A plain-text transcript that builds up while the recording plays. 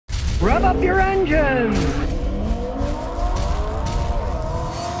Rev up your engine!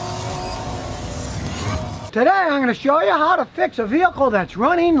 Today I'm going to show you how to fix a vehicle that's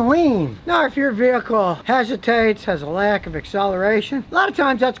running lean. Now if your vehicle hesitates, has a lack of acceleration, a lot of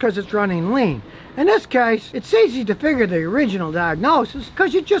times that's because it's running lean. In this case, it's easy to figure the original diagnosis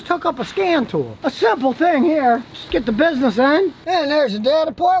because you just hook up a scan tool. A simple thing here, just get the business end, and there's the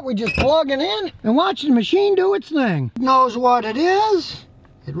data port. We just plug it in and watch the machine do its thing. It knows what it is.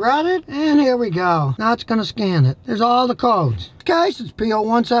 It read it, and here we go. Now it's going to scan it. There's all the codes. In this case, it's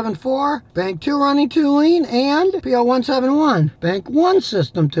P0174, Bank 2 running too lean, and P0171, Bank 1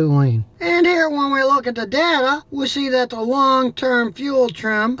 system too lean. And here, when we look at the data, we see that the long-term fuel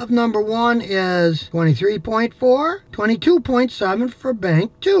trim of number 1 is 23.4, 22.7 for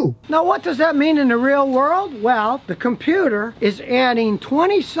Bank 2. Now, what does that mean in the real world? Well, the computer is adding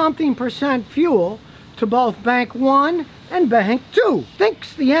 20-something% fuel to both Bank 1 and Bank 2.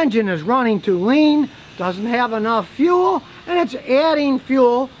 Thinks the engine is running too lean, doesn't have enough fuel, and it's adding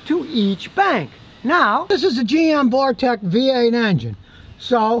fuel to each bank. Now, this is a GM Vortec V8 engine.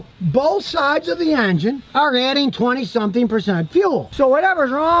 So, both sides of the engine are adding 20-something% fuel. So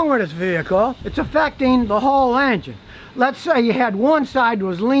whatever's wrong with this vehicle, it's affecting the whole engine. Let's say you had one side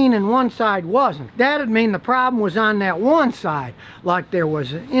was lean and one side wasn't. That'd mean the problem was on that one side, like there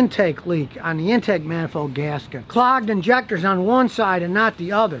was an intake leak on the intake manifold gasket, clogged injectors on one side and not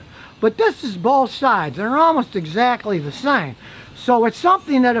the other. But this is both sides, and they're almost exactly the same. So it's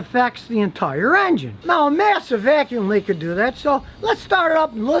something that affects the entire engine. Now a massive vacuum leak could do that, so let's start it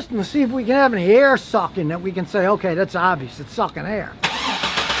up and listen to see if we can have any air sucking that we can say, okay, that's obvious, it's sucking air.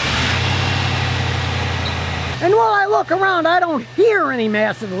 And while I look around, I don't hear any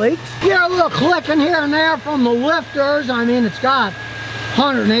massive leaks. You hear a little clicking here and there from the lifters. I mean, it's got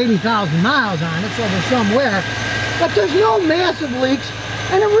 180,000 miles on it, so there's some wear. But there's no massive leaks,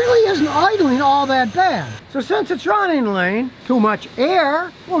 and it really isn't idling all that bad. So since it's running lean, too much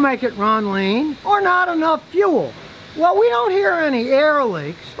air will make it run lean, or not enough fuel. Well, we don't hear any air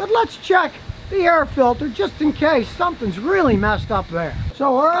leaks, but let's check the air filter just in case something's really messed up there.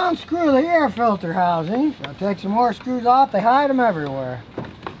 So we'll unscrew the air filter housing. I'll take some more screws off. They hide them everywhere.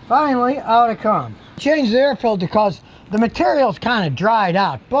 Finally, out it comes. Change the air filter because the material's kind of dried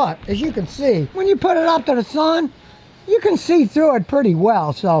out, but as you can see, when you put it up to the sun, you can see through it pretty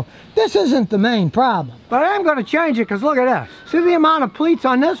well, so this isn't the main problem. But I am going to change it because look at this. See the amount of pleats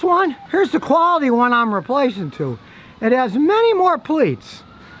on this one? Here's the quality one I'm replacing to. It has many more pleats.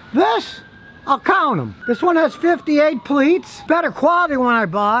 This, I'll count them. This one has 58 pleats. Better quality one I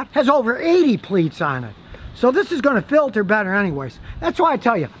bought has over 80 pleats on it. So this is going to filter better anyways. That's why I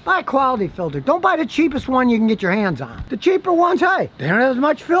tell you, buy a quality filter. Don't buy the cheapest one you can get your hands on. The cheaper ones, hey, they don't have as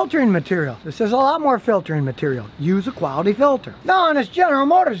much filtering material. This has a lot more filtering material. Use a quality filter. Now on this General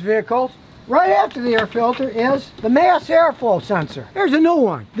Motors vehicles, right after the air filter is the mass airflow sensor. Here's a new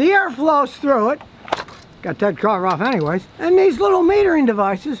one. The air flows through it. Got that cover off anyways. And these little metering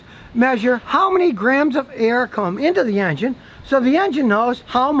devices measure how many grams of air come into the engine, so the engine knows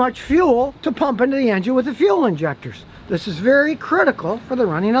how much fuel to pump into the engine with the fuel injectors. This is very critical for the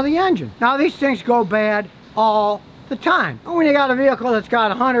running of the engine. Now these things go bad all the time. And when you got a vehicle that's got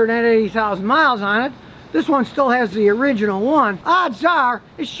 180,000 miles on it, this one still has the original one, odds are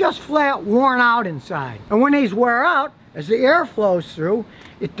it's just flat worn out inside. And when these wear out, as the air flows through,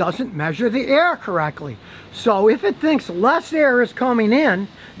 it doesn't measure the air correctly. So if it thinks less air is coming in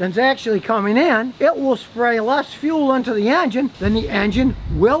than's actually coming in, it will spray less fuel into the engine, then the engine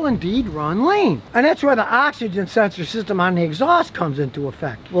will indeed run lean. And that's where the oxygen sensor system on the exhaust comes into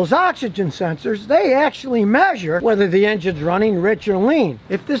effect. Those oxygen sensors, they actually measure whether the engine's running rich or lean.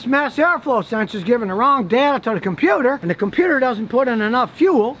 If this mass airflow sensor is giving the wrong data to the computer, and the computer doesn't put in enough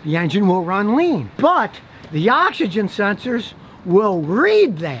fuel, the engine will run lean. But the oxygen sensors will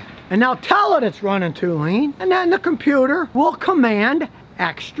read that, and they'll tell it it's running too lean, and then the computer will command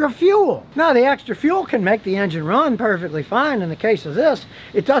extra fuel. Now the extra fuel can make the engine run perfectly fine. In the case of this,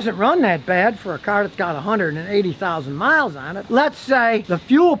 it doesn't run that bad for a car that's got 180,000 miles on it. Let's say the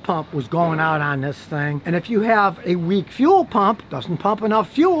fuel pump was going out on this thing, and if you have a weak fuel pump, doesn't pump enough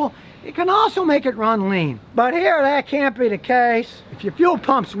fuel, it can also make it run lean. But here, that can't be the case. If your fuel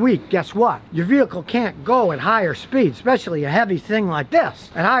pump's weak, guess what? Your vehicle can't go at higher speeds, especially a heavy thing like this.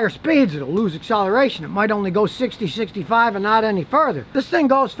 At higher speeds, it'll lose acceleration. It might only go 60, 65 and not any further. This thing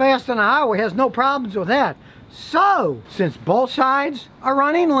goes fast on the highway, has no problems with that. So, since both sides are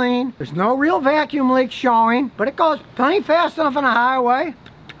running lean, there's no real vacuum leak showing, but it goes plenty fast enough on the highway,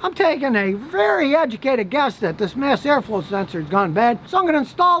 I'm taking a very educated guess that this mass airflow sensor has gone bad, so I'm going to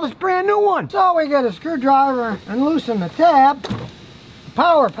install this brand new one. So we get a screwdriver and loosen the tab.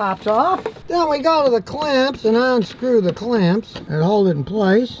 power pops off. Then we go to the clamps and unscrew the clamps and hold it in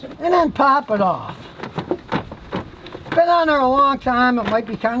place, and then pop it off. It's been on there a long time. It might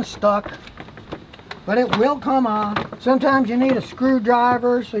be kind of stuck, but it will come off. Sometimes you need a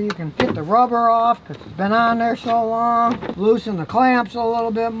screwdriver so you can get the rubber off because it's been on there so long. Loosen the clamps a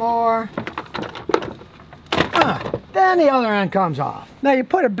little bit more. Then the other end comes off. Now you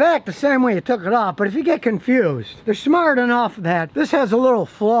put it back the same way you took it off, but if you get confused, they're smart enough that this has a little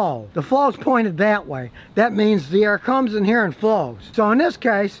flow. The flow's pointed that way. That means the air comes in here and flows. So in this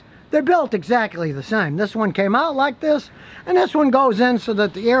case, they're built exactly the same. This one came out like this, and this one goes in so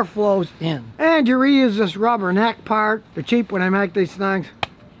that the air flows in. And you reuse this rubber neck part. They're cheap when they make these things.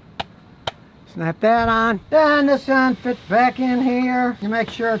 Snap that on. Then this end fits back in here. You make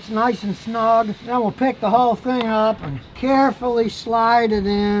sure it's nice and snug. Then we'll pick the whole thing up and carefully slide it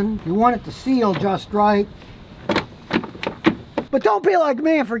in. You want it to seal just right. But don't be like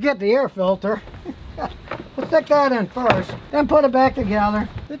me and forget the air filter. We'll stick that in first, then put it back together.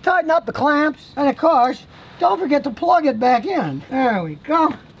 Then tighten up the clamps, and of course, don't forget to plug it back in. There we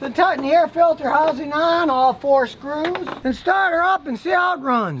go. Then tighten the air filter housing on, all 4 screws, and start her up and see how it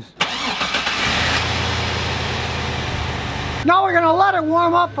runs. Now we're gonna let it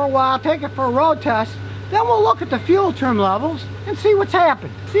warm up for a while, take it for a road test. Then we'll look at the fuel trim levels and see what's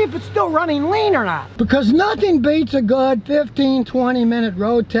happened. See if it's still running lean or not. Because nothing beats a good 15-20 minute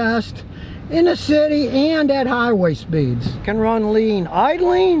road test in the city and at highway speeds. Can run lean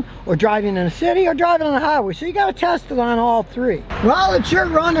idling, or driving in the city, or driving on the highway. So you gotta test it on all 3. Well, it's sure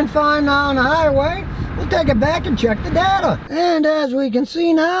running fine now on the highway. We'll take it back and check the data. And as we can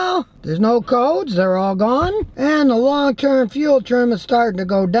see now, there's no codes, they're all gone. And the long-term fuel trim is starting to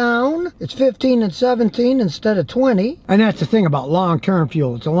go down. It's 15 and 17 instead of 20. And that's the thing about long-term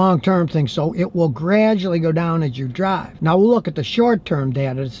fuel. It's a long-term thing, so it will gradually go down as you drive. Now we'll look at the short-term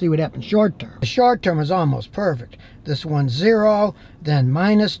data to see what happens short-term. The short-term is almost perfect. This one's 0, then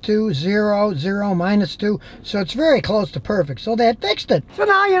 -2, 0, 0, -2. So it's very close to perfect. So they fixed it. So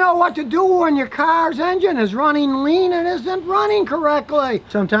now you know what to do when your car's engine is running lean and isn't running correctly.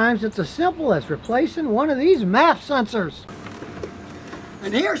 Sometimes it's as simple as replacing one of these MAF sensors.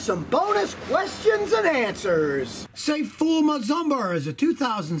 And here's some bonus questions and answers. Say Fool Mazumber is a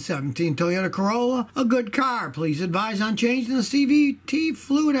 2017 Toyota Corolla a good car? Please advise on changing the CVT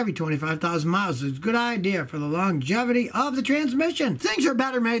fluid every 25,000 miles. It's a good idea for the longevity of the transmission. Things are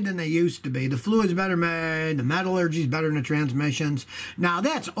better made than they used to be. The fluid's better made, the metallurgy's better than the transmissions. Now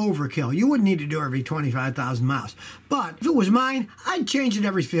that's overkill. You wouldn't need to do it every 25,000 miles. But if it was mine, I'd change it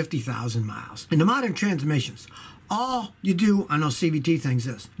every 50,000 miles. In the modern transmissions, all you do on those CVT things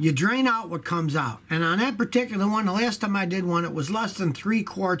is you drain out what comes out. And on that particular one, the last time I did one, it was less than 3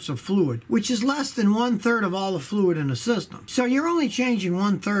 quarts of fluid, which is less than 1/3 of all the fluid in the system. So you're only changing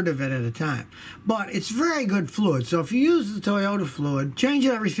 1/3 of it at a time. But it's very good fluid. So if you use the Toyota fluid, change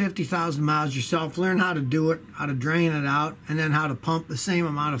it every 50,000 miles yourself. Learn how to do it, how to drain it out, and then how to pump the same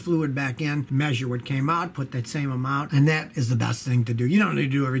amount of fluid back in. Measure what came out, put that same amount, and that is the best thing to do. You don't need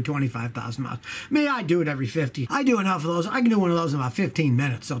to do it every 25,000 miles. Me, I do it every 50. I do enough of those. I can do one of those in about 15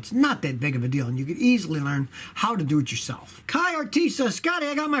 minutes, so it's not that big of a deal, and you can easily learn how to do it yourself. Kai Ortiz says, Scotty,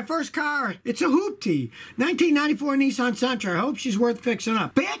 I got my first car. It's a Hoopty, 1994 Nissan Sentra. I hope she's worth fixing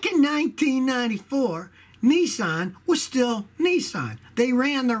up. Back in 1994, Nissan was still Nissan. They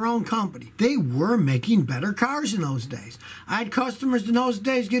ran their own company. They were making better cars in those days. I had customers in those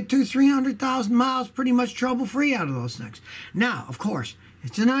days get 200,000-300,000 miles pretty much trouble-free out of those things. Now, of course,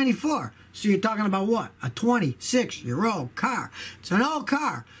 it's a 94. So you're talking about what? A 26-year-old car. It's an old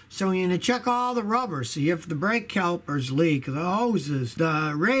car. So you need to check all the rubber, see if the brake calipers leak, the hoses,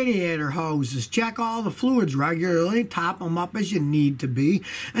 the radiator hoses, check all the fluids regularly, top them up as you need to be,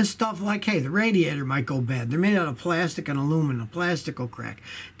 and stuff like, hey, the radiator might go bad. They're made out of plastic and aluminum. Plastic will crack.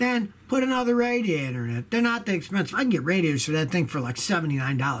 Then put another radiator in it. They're not that expensive. I can get radiators for that thing for like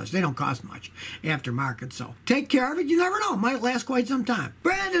 $79. They don't cost much aftermarket, so take care of it. You never know. It might last quite some time.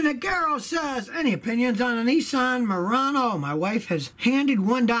 Brandon Aguero says, any opinions on a Nissan Murano? My wife has handed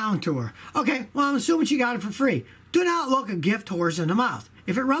one down to her. Okay, well, I'm assuming she got it for free. Do not look a gift horse in the mouth.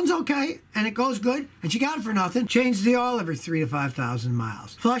 If it runs okay and it goes good and she got it for nothing, change the oil every 3,000 to 5,000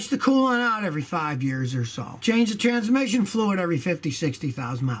 miles. Flush the coolant out every 5 years or so. Change the transmission fluid every 50,000,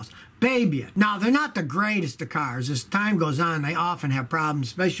 60,000 miles. Baby it. Now, they're not the greatest of cars. As time goes on, they often have problems,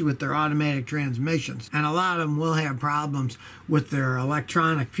 especially with their automatic transmissions. And a lot of them will have problems with their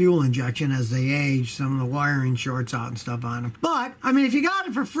electronic fuel injection as they age. Some of the wiring shorts out and stuff on them. But, I mean, if you got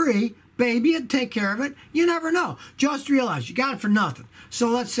it for free, baby it, take care of it. You never know. Just realize you got it for nothing. So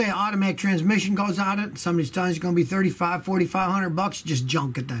let's say automatic transmission goes on it, and somebody's telling you it's going to be $3,500, $4,500, just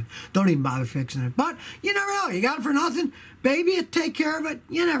junk it then. Don't even bother fixing it. But you never know. You got it for nothing, baby it, take care of it.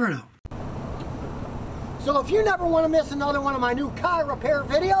 You never know. So if you never want to miss another one of my new car repair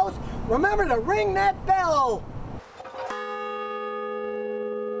videos, remember to ring that bell.